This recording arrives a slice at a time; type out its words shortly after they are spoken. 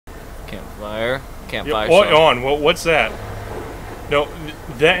Campfire. Campfire. What on? What's that? No,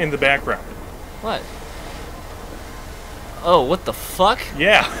 that in the background. What? Oh, what the fuck?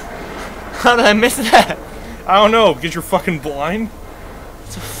 Yeah. How did I miss that? I don't know, because you're fucking blind?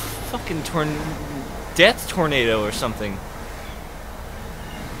 It's a fucking death tornado or something.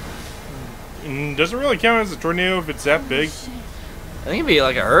 Doesn't really count as a tornado if it's that big. I think it'd be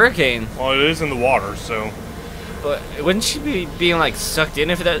like a hurricane. Well, it is in the water, so. But wouldn't she be being like sucked in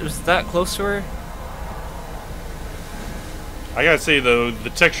if that was that close to her? I gotta say though, the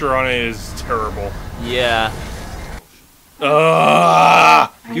texture on it is terrible. Yeah.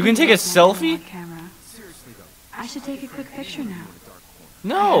 You can take a selfie? I should take a quick picture now.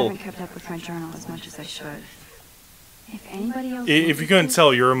 No. I haven't kept up with my journal as much as I should. If anybody else, If you couldn't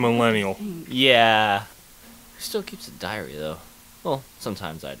tell, you're a millennial. Yeah. Still keeps a diary though. Well,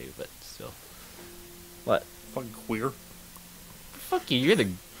 sometimes I do, but still. What? Fucking queer. Fuck you! You're the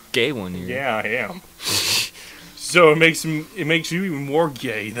gay one here. Yeah, I am. So it makes you even more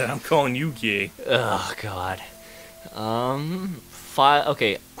gay that I'm calling you gay. Oh God.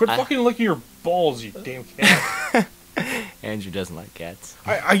 Okay. Quit fucking licking your balls, you damn cat. Andrew doesn't like cats.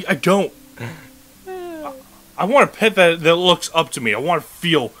 I don't. I want a pet that looks up to me. I want to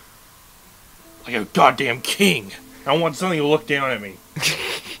feel like a goddamn king. I want something to look down at me.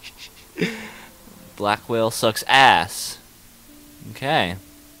 Black whale sucks ass. Okay.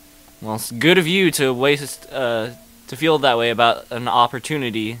 Well, it's good of you to waste to feel that way about an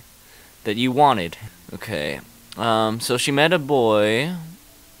opportunity that you wanted. Okay. So she met a boy.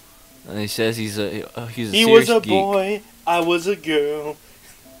 And he says he's a He was a geek. boy. I was a girl.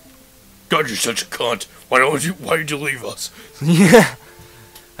 God, you're such a cunt. Why did you leave us? Yeah.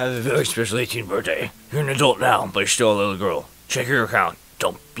 I have a very special 18th birthday. You're an adult now, but you're still a little girl. Check your account.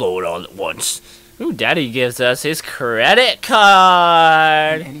 Don't blow it all at once. Ooh, Daddy gives us his credit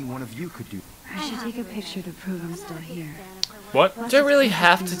card. Any one of you could do. I should take a picture to prove I'm still here. What? Do I really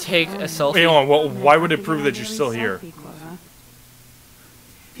have to take a selfie? Hang on, why would it prove that you're still here?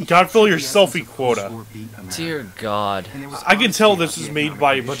 You gotta fill your selfie quota. Dear God. I can tell this was made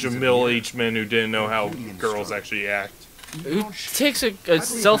by a bunch of middle-aged men who didn't know how girls actually act. Who takes a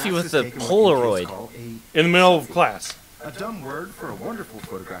selfie with a Polaroid? In the middle of class. A dumb word for a wonderful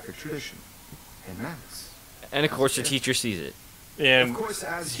photographic tradition. And that's. And of course, your teacher sees it. And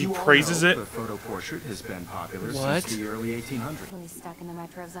he praises it. The photo portrait has been popular What? since the early 1800s. He's stuck in the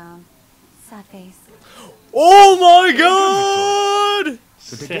metro zone. Sad face. Oh my God!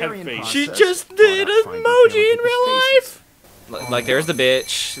 Sad face. She just did an emoji in real life. Like, there's the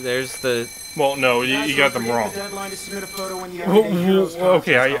bitch. There's the. Well, no, you got them wrong.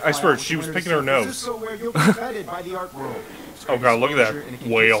 Okay, I swear, she was picking her nose. Oh God, look at that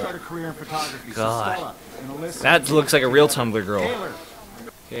whale. God. That looks like a real Tumblr girl.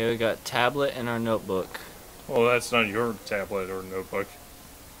 Okay, we got tablet and our notebook. Well, that's not your tablet or notebook.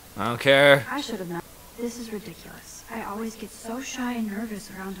 I don't care. I should have known. This is ridiculous. I always get so shy and nervous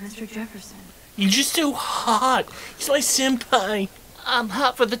around Mr. Jefferson. You're just so hot. He's my senpai. I'm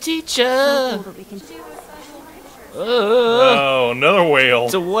hot for the teacher. So cool that we can do Oh, another whale.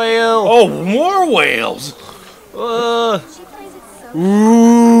 It's a whale. Oh, more whales.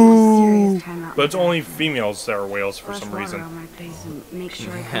 Ooh. But it's only females that are whales for some reason. My face and make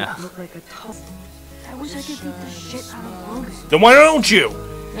sure I Yeah. don't look like a toast. I wish I could beat the shit out of Logan. Then why don't you?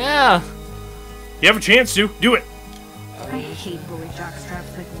 Yeah. You have a chance to. Do it. I hate bully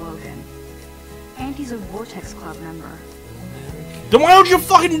jockstraps like Logan. And he's a Vortex Club member. Then why don't you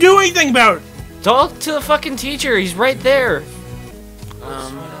fucking do anything about it? Talk to the fucking teacher. He's right there.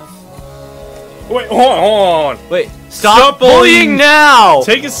 Wait, hold on. Wait. Stop bullying now.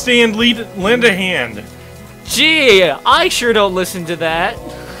 Take a stand, lend a hand. Gee, I sure don't listen to that.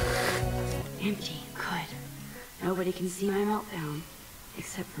 Empty. Good. Nobody can see my meltdown.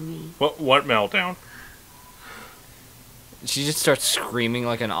 Except for me. What meltdown? She just starts screaming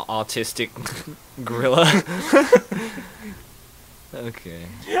like an autistic gorilla. Okay.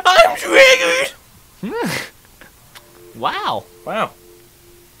 I'm triggered! Wow. Wow.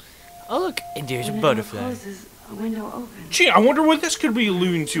 Oh look, and there's a When the butterfly. door closes, a window opens. Gee, I wonder what this could be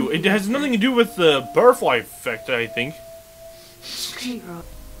alluding to. It has nothing to do with the butterfly effect, I think. Hey, girl.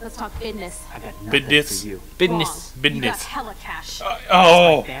 Let's talk business. I got nothing Business. for you. Business. You got Business. hella cash.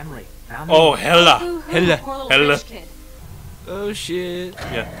 Oh. Family. Oh, hella. Hella. Poor little Hella. rich kid. Oh shit.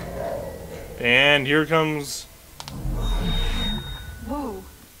 Yeah. And here comes... Whoa.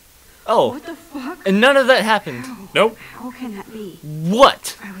 Oh, What the fuck? and none of that happened. Nope. How can that be?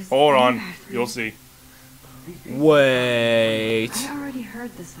 What? I was Hold there on. after You'll you. see. Wait. I already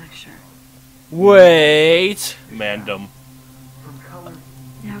heard this lecture. Wait. Mandem.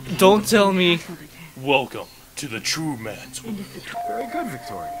 Now, Don't tell me. Welcome to the true man's. And if the Very good,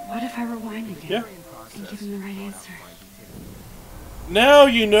 Victoria. what if I rewind again? Yeah. And give him the right answer. Now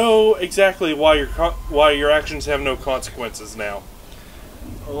you know exactly why your actions have no consequences now.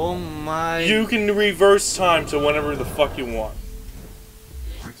 Oh my. You can reverse time to whenever the fuck you want.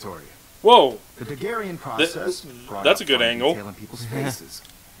 Victoria. Whoa. The Daguerrean process. brought that's out a good fine angle. detail in people's faces,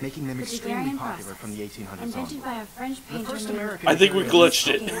 making them The extremely Daguerrean popular process, from the 1800s on. invented by a French The painter first named American. I think we glitched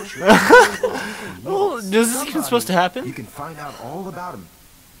it. Oh, is this even supposed to You happen? can find out all about him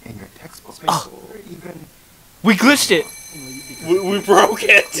in your textbooks. Oh. Or even We glitched it. We broke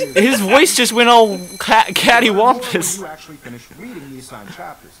it. His voice just went all cattywampus. You actually finish reading the assigned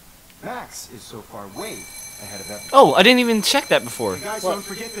chapters. Max is so far way ahead of everyone. Oh, I didn't even check that before. Guys, don't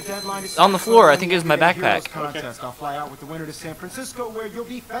forget the deadline is On the floor, I think it was my backpack. Contest. I'll fly out with the winner to San Francisco, where you'll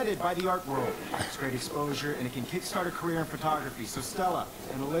be feted by the art world. It's great exposure, and it can kickstart a career in photography. So Stella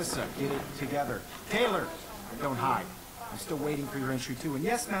and Alyssa, get it together. Taylor, don't hide. I'm still waiting for your entry too. And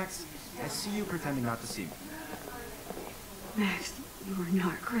yes, Max, I see you pretending not to see me. Max, you are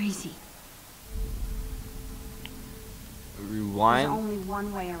not crazy. There's Rewind. only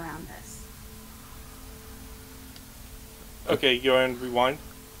one way around this. Okay, go ahead and rewind.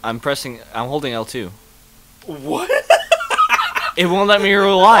 I'm holding L2. What? It won't let me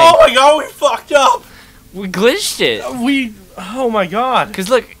rewind. Oh my god, we fucked up. We glitched it. Oh my god. Cause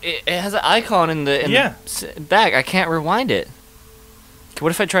look, it has an icon in the back. I can't rewind it. What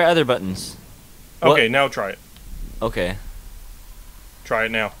if I try other buttons? Okay, now try it. Okay, Try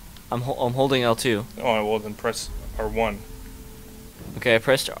it now. I'm holding L2. Oh, well then press R1. Okay, I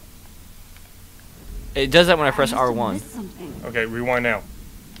pressed. It does that when I press must have R1. missed something. Okay, rewind now.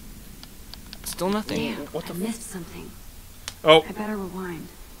 Still nothing. Damn, What the I missed something. Oh, I better rewind.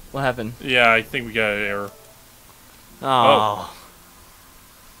 What happened? yeah, I think we got an error. Oh.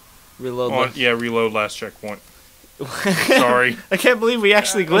 Reload. Oh, yeah, reload last checkpoint. Sorry. I can't believe we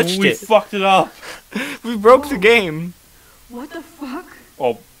actually glitched We it. fucked it up. We broke the game. What the fuck?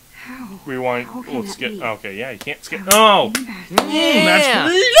 Oh, How? rewind. How can We'll that skip. be? Okay, yeah, you can't skip. How Oh, embarrassing. Yeah.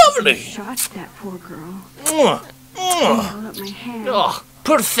 that's lovely. Shot that poor girl. Ugh. I held up my hand. Oh,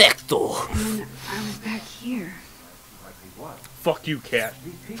 perfecto. And then I was back here. Fuck you, cat.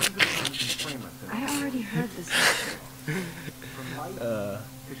 I already heard this.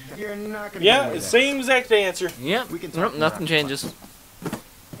 You're not gonna Yeah, get away it's same exact answer. Yep. We can Nope, talk nothing more. changes.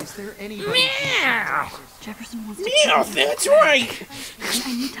 Is there anybody? Jefferson wants to Yeah, kill me. that's right.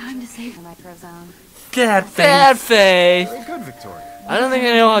 I need time to save The him. micro zone. Bad face. Very good, Victoria. I don't think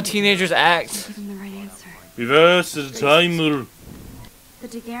I know how teenagers act. Give him the right answer. Reverse the timer. The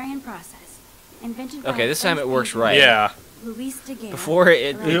Daguerrean process. Invented by Okay, a this time French it works painter right. Yeah. Luis Daguerre. Before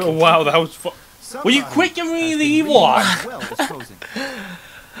it. Yeah, wow, that was fun. Will you quit giving me the evil eye? Well disposing.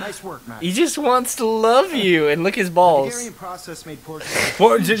 Nice work, Max. He just wants to love you and lick his The balls. Daguerrean process made portraits.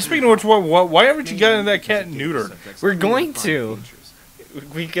 Well, speaking of which, why haven't you gotten that cat neutered? We're going to.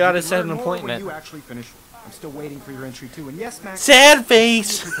 We gotta set an Learn more when appointment. you actually finish. I'm still waiting for your entry too. And yes, Max. Sad you're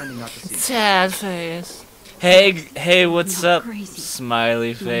face. pretending not to see me. Sad face. Hey, what's You're up? crazy. Smiley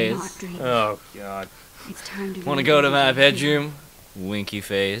You're face. not dreaming. Oh god. It's time to. Wanna go to my bedroom? Winky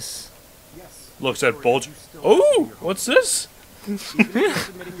face. Yes. Looks at bulge. Oh, what's this? Submitting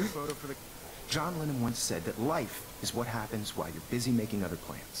your photo for the- John Lennon once said that life is what happens while you're busy making other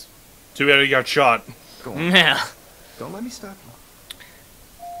plans. Too bad he got shot. Go on. Yeah. Don't let me stop you.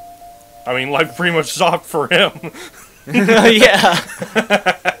 I mean, life pretty much stopped for him. Yeah.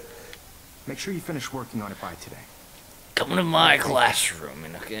 Make sure you finish working on it by today. Come to my classroom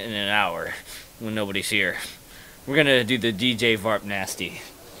in an hour when nobody's here. We're gonna do the DJ Varp nasty.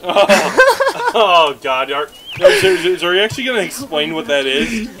 Oh god. Are you actually gonna explain what that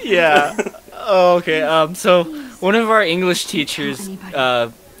is? Yeah. Oh, okay. So one of our English teachers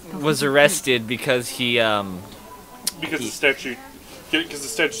was arrested because he Because the statute. Because the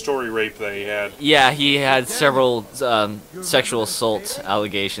statutory rape that he had. yeah, he had several sexual assault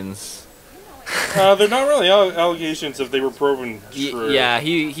allegations. They're not really allegations if they were proven true. Yeah,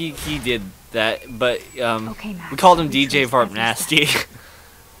 he did that, but Okay, Max. we called him I'm DJ sure Varp Nasty.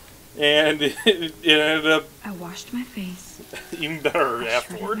 And it ended up I washed my face. even better I shredded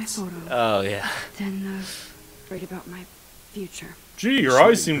my afterwards. photo. Oh yeah. Then read about my future. Gee, your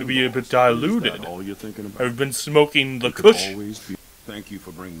eyes seem to be a bit diluted. All you're thinking about? I've been smoking the Could kush. always be. Thank you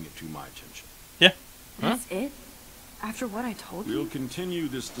for bringing it to my attention. That's it? After what I told We'll you? continue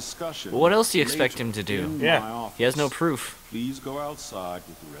this discussion. What else do you expect later him to do? in Yeah. my office. He has no proof. Please go outside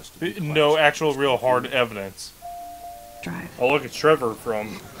with the rest of the No class. actual real hard evidence. Drive. Oh, look, it's Trevor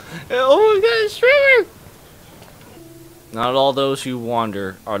from... Oh my God, it's Trevor! Not all those who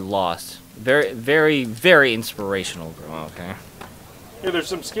wander are lost. Very, very, very inspirational, bro. Okay. Hey, there's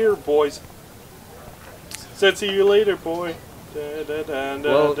some scared boys. Said see you later, boy.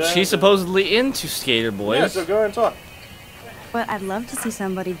 Well, she's supposedly into skater boys. Yeah, so go ahead and talk. But I'd love to see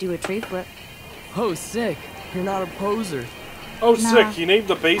somebody do a tree flip. Oh, sick. You're not a poser. Oh, Nah, sick. You named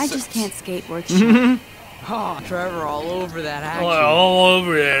the I basics. just can't skate worth shit. Oh, Trevor, all over that action. All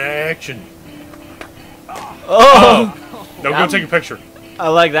over that action. Oh! No, go take a picture. I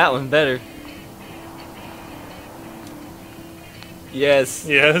like that one better. Yes.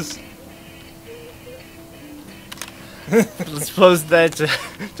 Yes. Let's post that to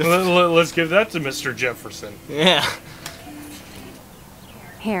Let's give that to Mr. Jefferson. yeah.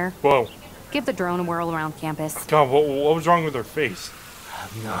 Here, Whoa. give the drone a whirl around campus. God, what was wrong with her face? I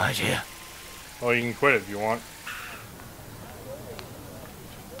have no idea. Well, you can quit if you want.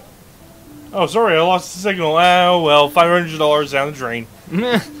 Oh, sorry, I lost the signal. Oh, well, $500 down the drain.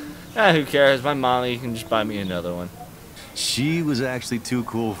 Who cares? My mommy can just buy me another one. She was actually too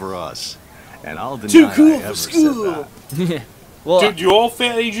cool for us. And I'll deny Too cool I for ever school. said that. Well, Do all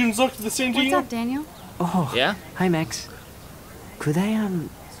fat Asians look the same to What's you? up, Daniel? Oh, yeah. hi, Max. Could I,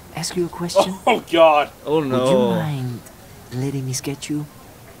 ask you a question? Oh, God. Oh Would you no. mind letting me sketch you?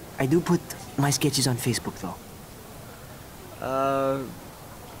 I do put my sketches on Facebook, though.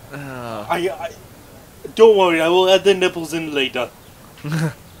 I don't worry, I will add the nipples in later.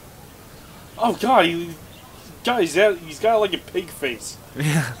 Oh, God, he's got like a pig face.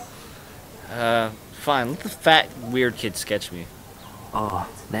 Fine. Let the fat weird kid sketch me. Oh,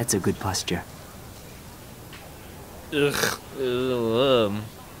 that's a good posture. Ugh.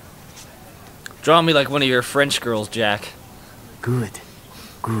 Draw me like one of your French girls, Jack. Good.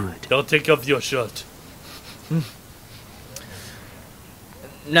 Good. Don't take off your shirt.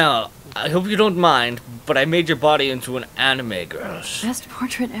 Now, I hope you don't mind, but I made your body into an anime girl. Best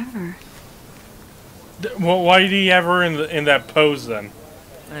portrait ever. Well, why did he have her in that pose then?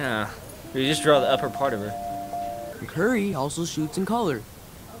 Yeah. You just draw the upper part of her. Curry also shoots in color.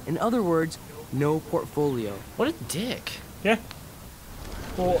 In other words, no portfolio. What a dick. Yeah.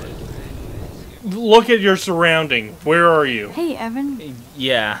 Well, look at your surrounding. Where are you? Hey, Evan.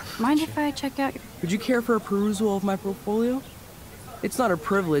 Yeah. Mind if I check out your... Would you care for a perusal of my portfolio? It's not a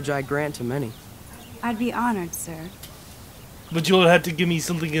privilege I grant to many. I'd be honored, sir. But you'll have to give me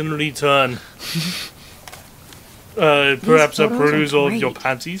something in return. Perhaps a photos are perusal of your great.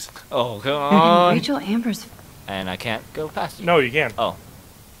 panties? Oh, come And on. Rachel Amber's... And I can't go past it. No, you can't. Oh.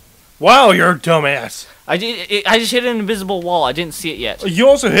 Wow, you're a dumbass. I just hit an invisible wall. I didn't see it yet. You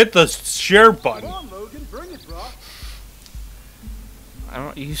also hit the share button. I'm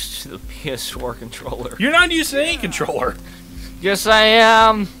not used to the PS4 controller. You're not used to any controller. Yes, I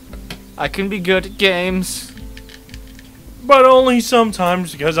am. I can be good at games. But only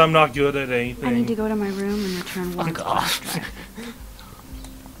sometimes because I'm not good at I need to anything. go to my room and return one. God.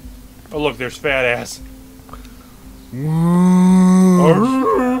 Oh, look, there's fat ass.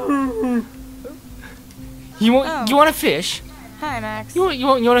 You want a fish? Hi, Max. You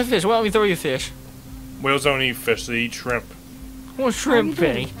want a fish? Why don't we throw you a fish? Whales don't eat fish, they eat shrimp. I want shrimp,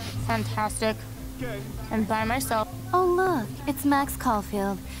 Penny. Fantastic. And by myself. Oh, look, it's Max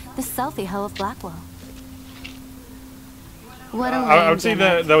Caulfield, the selfie hoe of Blackwell. What a I would say lame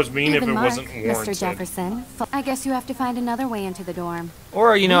that gimmick. was mean if Even it Mark, wasn't Mr. warranted. Jefferson. I guess you have to find another way into the dorm.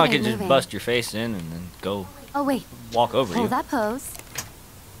 Or, you know, I Moving, could just moving. bust your face in and then go Oh, wait. walk over Hold you. that pose.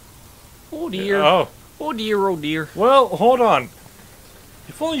 Oh, dear. Oh, Oh, dear, oh, dear. well, hold on.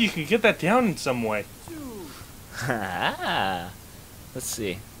 If only you could get that down in some way. Let's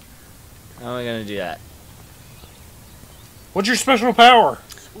see. How am I going to do that? What's your special power?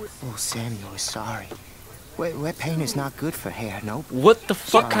 Oh, Samuel is sorry. Wet paint is not good for hair, nope. What the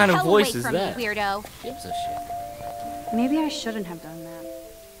fuck kind of Hell voice away is from that? Me, weirdo. Gives a shit. Maybe I shouldn't have done that.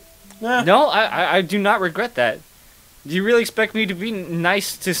 Nah. No, I do not regret that. Do you really expect me to be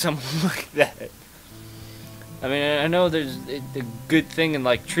nice to someone like that? I mean, I know there's a good thing in,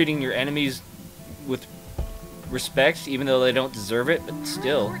 like, treating your enemies with respect, even though they don't deserve it, but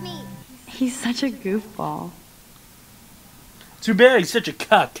still. He's such a goofball. Too bad he's such a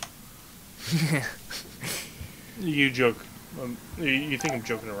cuck. You joke. You think I'm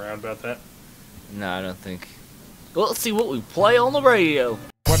joking around about that? No, I don't think. Well, let's see what we play on the radio.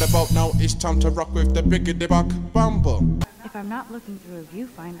 What about now? It's time to rock with the biggity buck Bumble. If I'm not looking through a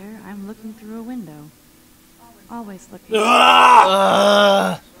viewfinder, I'm looking through a window. Always looking.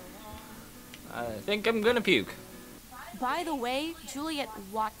 I think I'm gonna puke. By the way, Juliet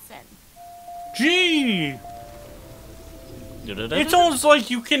Watson. Gee! It's almost like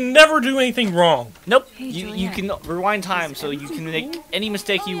you can never do anything wrong. Nope. Hey, you Juliet. can rewind time so you can make any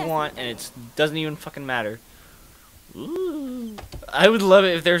mistake you want and it doesn't even fucking matter. Ooh. I would love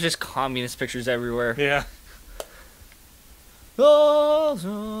it if there's just communist pictures everywhere. Yeah. Ouch.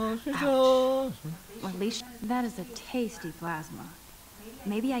 Well, at least that is a tasty plasma.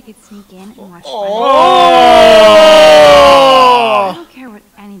 Maybe I could sneak in and watch. I don't care what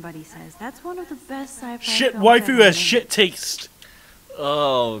anybody says. That's one of the best sci-fi Shit, films waifu ever has made. shit taste.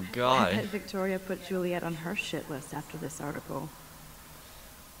 Oh I bet god. Victoria put Juliet on her shit list after this article.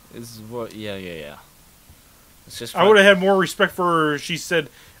 This is what? Yeah. It's just. I would have had more respect for her if she said,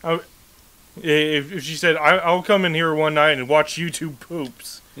 if she said, I'll come in here one night and watch YouTube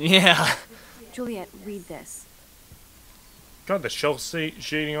poops. Yeah. Juliet, read this. God, the shell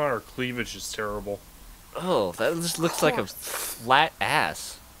shading on her cleavage is terrible. Oh, that just looks like a flat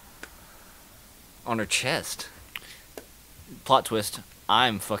ass on her chest. Plot twist.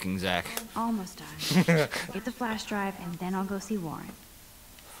 I'm fucking Zach. Almost done. Get the flash drive and then I'll go see Warren.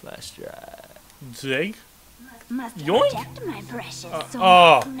 Flash drive. Zig? Must Yoink. protect my precious soul.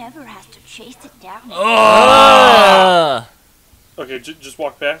 oh. Never has to chase it down. Okay, just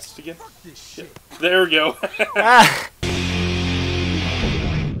walk past again. There we go.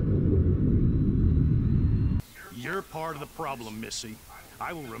 You're part of the problem, Missy.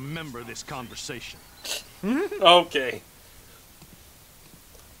 I will remember this conversation. Okay.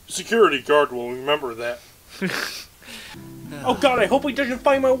 Security guard will remember that. Oh god, I hope he doesn't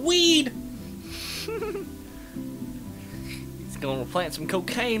find my weed! He's gonna plant some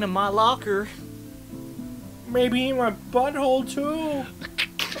cocaine in my locker. Maybe in my butthole too.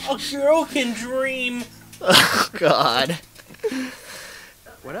 A girl can dream. Oh god.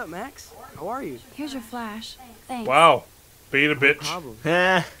 What up, Max? How are you? Here's your flash. Thanks. Wow. Beta No bitch. problem.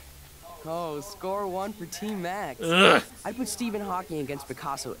 Eh. Oh, score one for Team Max. Ugh. I'd put Stephen Hawking against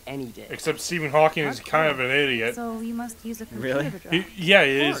Picasso any day. Except Stephen Hawking is kind of an idiot. So you must use a Really? computer drive. Yeah,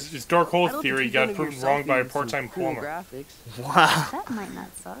 his dark hole I'd look theory at got one of your proven wrong by a selfies with some part-time cool plumber. graphics. Wow. That might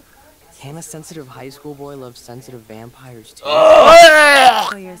not suck. Can a sensitive high school boy love sensitive vampires too?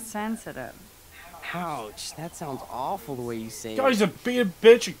 So you're sensitive. Ouch, that sounds awful the way you say Guy's it. a beta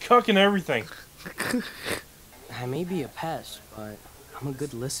bitch, a cuck and everything. I may be a pest, but I'm a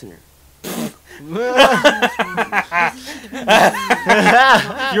good listener.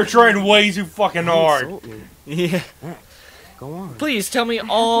 You're trying way too fucking Don't hard. insult me. Yeah. Go on. Please tell me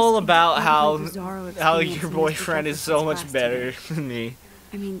all about how bizarro how experience your in this boyfriend is so because much it's better last than me.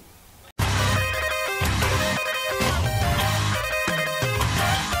 I mean,